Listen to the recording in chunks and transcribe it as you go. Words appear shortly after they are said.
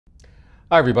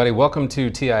Hi everybody, welcome to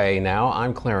TIA Now.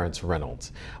 I'm Clarence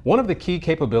Reynolds. One of the key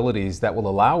capabilities that will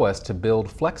allow us to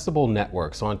build flexible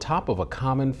networks on top of a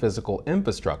common physical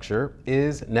infrastructure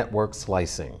is network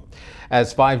slicing.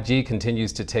 As 5G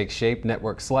continues to take shape,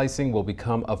 network slicing will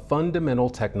become a fundamental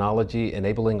technology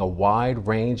enabling a wide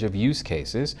range of use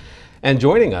cases. And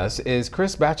joining us is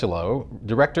Chris Bachalo,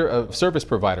 Director of Service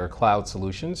Provider Cloud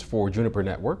Solutions for Juniper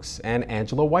Networks, and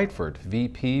Angela Whiteford,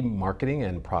 VP Marketing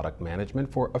and Product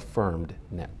Management for Affirmed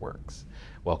Networks.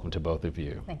 Welcome to both of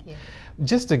you. Thank you.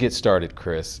 Just to get started,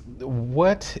 Chris,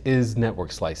 what is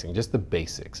network slicing? Just the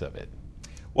basics of it.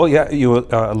 Well, yeah, you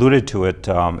alluded to it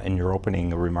in your opening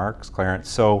remarks, Clarence.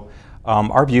 So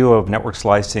our view of network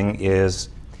slicing is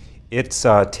it's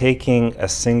taking a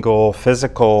single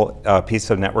physical piece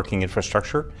of networking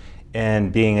infrastructure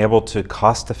and being able to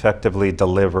cost effectively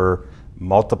deliver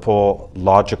multiple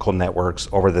logical networks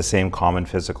over the same common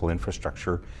physical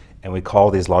infrastructure. And we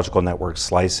call these logical networks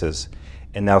slices.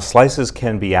 And now slices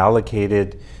can be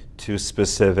allocated to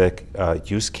specific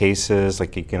use cases,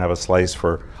 like you can have a slice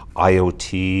for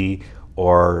IoT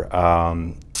or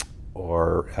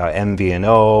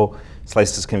MVNO.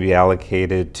 Slices can be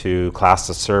allocated to class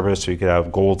of service, so you could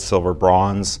have gold, silver,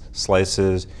 bronze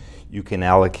slices. You can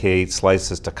allocate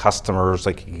slices to customers,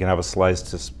 like you can have a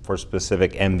slice for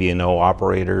specific MVNO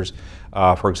operators,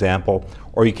 for example.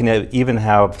 Or you can even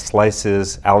have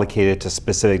slices allocated to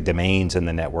specific domains in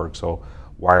the network, so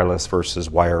wireless versus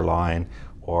wireline,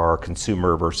 or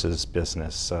consumer versus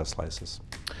business slices.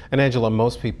 And Angela,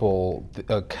 most people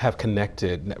have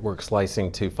connected network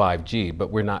slicing to 5G, but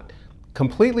we're not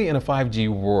completely in a 5G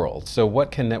world. So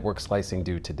what can network slicing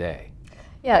do today?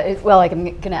 Yeah, well, I'm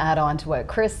going to add on to what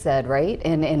Chris said, right?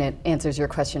 And it answers your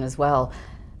question as well.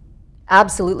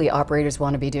 Absolutely, operators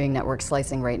want to be doing network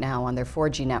slicing right now on their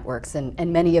 4G networks,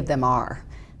 and many of them are.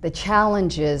 The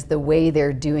challenge is the way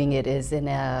they're doing it is in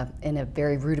a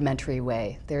very rudimentary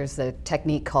way. There's a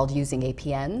technique called using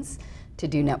APNs to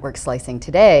do network slicing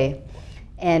today,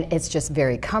 and it's just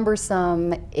very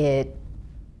cumbersome. It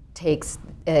takes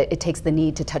the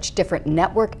need to touch different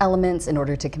network elements in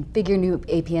order to configure new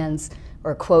APNs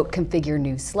or, quote, configure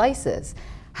new slices.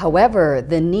 However,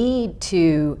 the need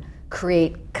to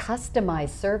create customized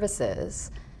services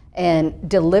and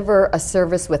deliver a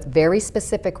service with very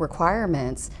specific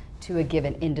requirements to a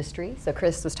given industry. So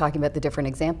Chris was talking about the different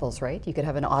examples, right? You could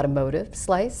have an automotive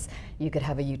slice, you could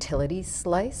have a utilities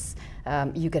slice,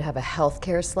 you could have a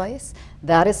healthcare slice.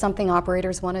 That is something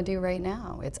operators want to do right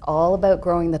now. It's all about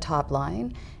growing the top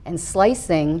line, and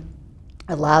slicing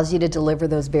allows you to deliver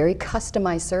those very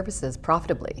customized services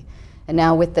profitably. And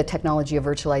now with the technology of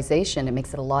virtualization, it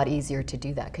makes it a lot easier to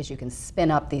do that because you can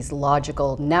spin up these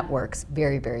logical networks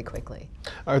very, very quickly.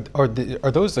 Are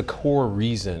those the core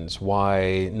reasons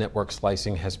why network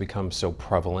slicing has become so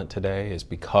prevalent today, is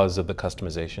because of the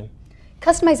customization?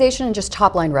 Customization and just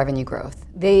top-line revenue growth.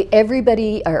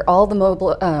 Everybody, or all the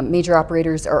mobile major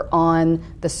operators are on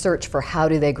the search for how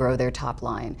do they grow their top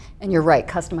line. And you're right,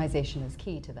 customization is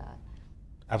key to that.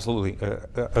 Absolutely,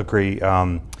 agree.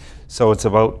 So it's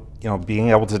about being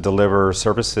able to deliver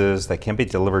services that can be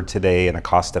delivered today in a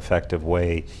cost-effective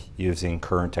way using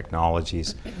current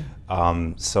technologies.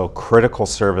 So critical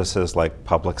services like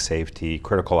public safety,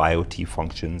 critical IoT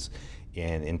functions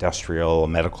in industrial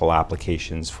and medical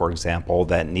applications, for example,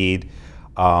 that need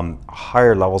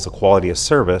higher levels of quality of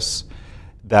service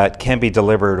that can be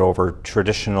delivered over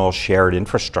traditional shared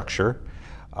infrastructure,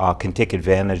 can take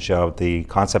advantage of the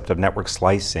concept of network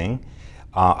slicing,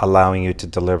 allowing you to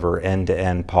deliver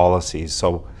end-to-end policies.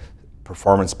 So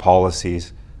performance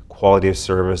policies, quality of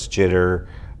service, jitter,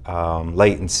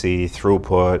 latency,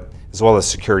 throughput, as well as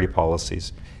security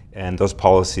policies. And those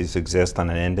policies exist on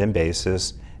an end-to-end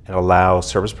basis and allow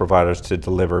service providers to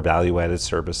deliver value-added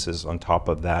services on top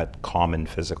of that common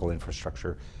physical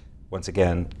infrastructure. Once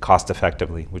again,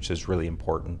 cost-effectively, which is really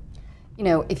important.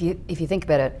 If you think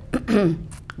about it,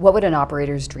 what would an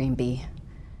operator's dream be?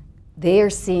 They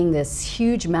are seeing this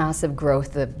huge, massive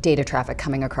growth of data traffic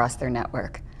coming across their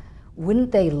network.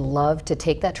 Wouldn't they love to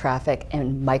take that traffic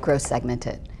and micro-segment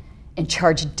it and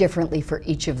charge differently for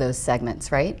each of those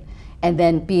segments, right? And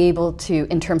then be able to,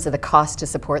 in terms of the cost to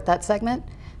support that segment,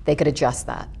 they could adjust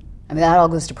that. I mean, that all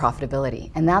goes to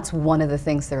profitability. And that's one of the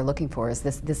things they're looking for, is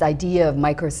this idea of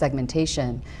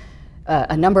micro-segmentation.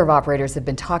 A number of operators have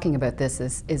been talking about this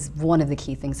is one of the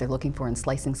key things they're looking for, and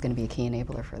slicing is going to be a key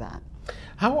enabler for that.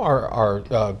 How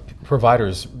are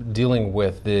providers dealing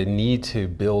with the need to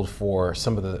build for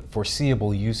some of the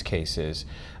foreseeable use cases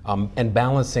and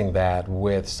balancing that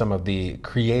with some of the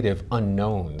creative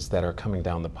unknowns that are coming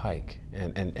down the pike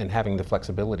and having the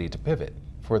flexibility to pivot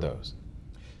for those?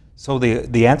 So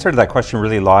the answer to that question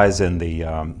really lies in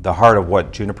the heart of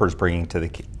what Juniper is bringing to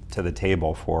the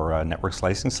table for a network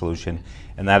slicing solution,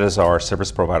 and that is our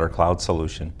service provider cloud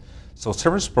solution. So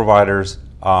service providers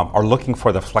are looking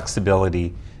for the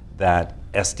flexibility that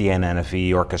SDN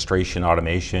NFV orchestration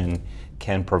automation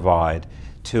can provide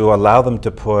to allow them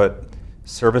to put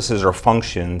services or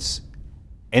functions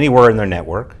anywhere in their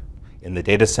network, in the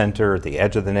data center, at the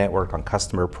edge of the network, on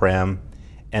customer prem,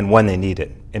 and when they need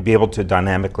it, and be able to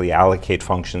dynamically allocate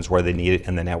functions where they need it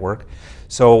in the network.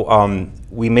 So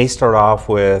we may start off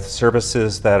with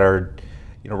services that are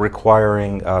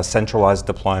requiring centralized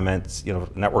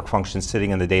deployments, network functions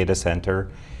sitting in the data center,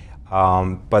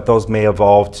 but those may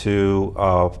evolve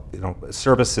to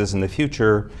services in the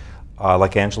future,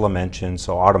 like Angela mentioned,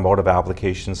 so automotive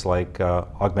applications like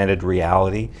augmented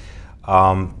reality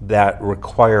that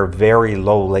require very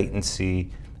low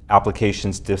latency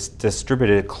applications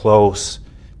distributed close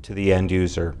to the end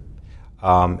user.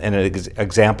 And an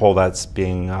example that's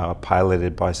being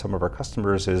piloted by some of our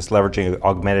customers is leveraging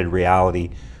augmented reality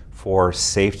for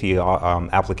safety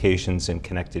applications in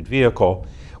connected vehicle,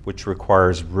 which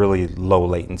requires really low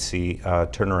latency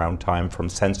turnaround time from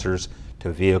sensors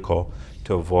to vehicle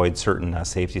to avoid certain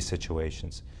safety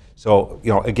situations. So,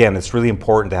 again, it's really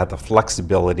important to have the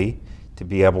flexibility to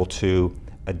be able to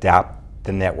adapt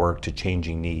the network to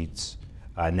changing needs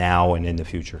now and in the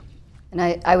future. And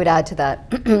I would add to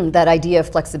that, that idea of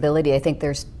flexibility. I think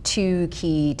there's two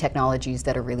key technologies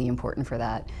that are really important for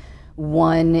that.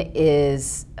 One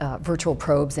is virtual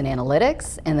probes and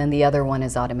analytics, and then the other one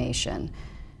is automation.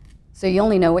 So you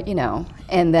only know what you know,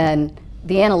 and then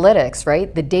the analytics,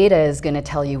 right? The data is going to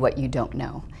tell you what you don't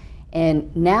know.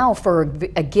 And now for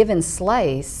a given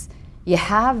slice, you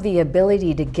have the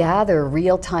ability to gather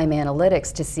real-time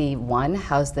analytics to see, one,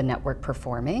 how's the network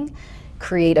performing,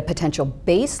 create a potential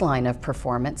baseline of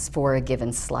performance for a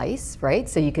given slice, right?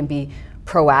 So you can be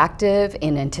proactive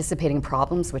in anticipating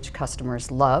problems, which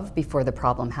customers love before the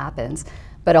problem happens,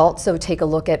 but also take a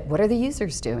look at what are the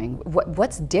users doing,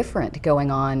 what's different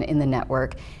going on in the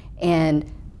network, and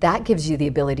that gives you the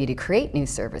ability to create new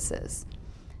services.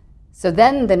 So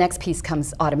then the next piece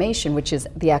comes automation, which is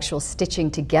the actual stitching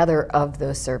together of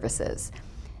those services.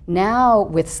 Now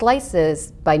with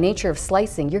slices, by nature of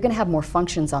slicing, you're going to have more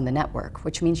functions on the network,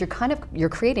 which means you're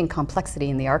creating complexity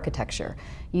in the architecture.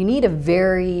 You need a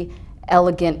very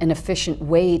elegant and efficient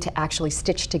way to actually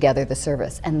stitch together the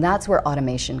service, and that's where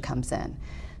automation comes in.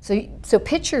 So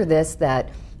picture this, that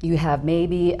you have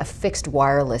maybe a fixed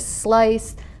wireless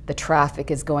slice. The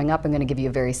traffic is going up. I'm going to give you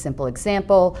a very simple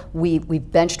example. We've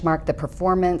benchmarked the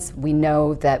performance. We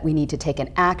know that we need to take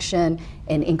an action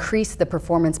and increase the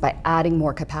performance by adding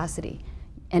more capacity.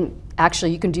 And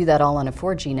actually, you can do that all on a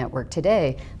 4G network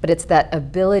today, but it's that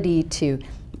ability to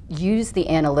use the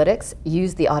analytics,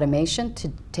 use the automation to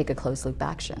take a closed loop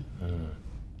action.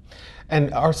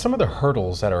 And are some of the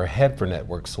hurdles that are ahead for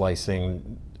network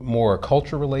slicing more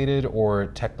culture related or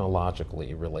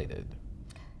technologically related?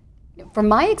 From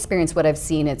my experience, what I've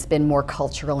seen, it's been more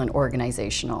cultural and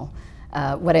organizational.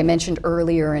 What I mentioned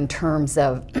earlier in terms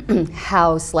of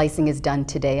how slicing is done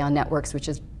today on networks, which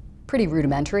is pretty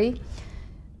rudimentary.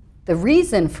 The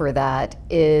reason for that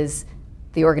is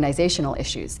the organizational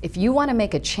issues. If you want to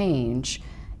make a change,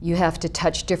 you have to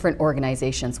touch different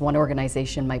organizations. One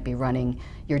organization might be running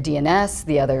your DNS,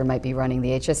 the other might be running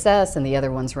the HSS, and the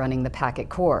other one's running the packet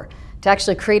core. To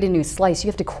actually create a new slice, you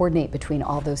have to coordinate between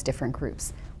all those different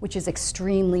groups, which is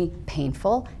extremely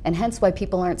painful, and hence why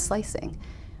people aren't slicing.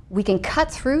 We can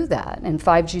cut through that, and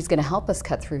 5G is going to help us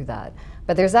cut through that.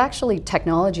 But there's actually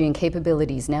technology and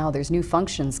capabilities now, there's new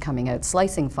functions coming out,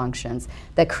 slicing functions,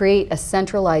 that create a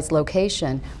centralized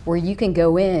location where you can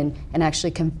go in and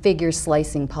actually configure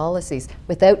slicing policies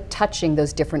without touching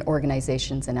those different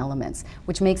organizations and elements,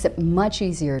 which makes it much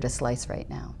easier to slice right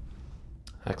now.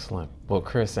 Excellent. Well,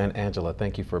 Chris and Angela,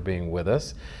 thank you for being with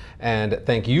us. And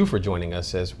thank you for joining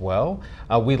us as well.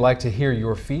 We'd like to hear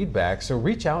your feedback, so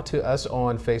reach out to us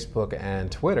on Facebook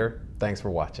and Twitter. Thanks for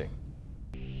watching.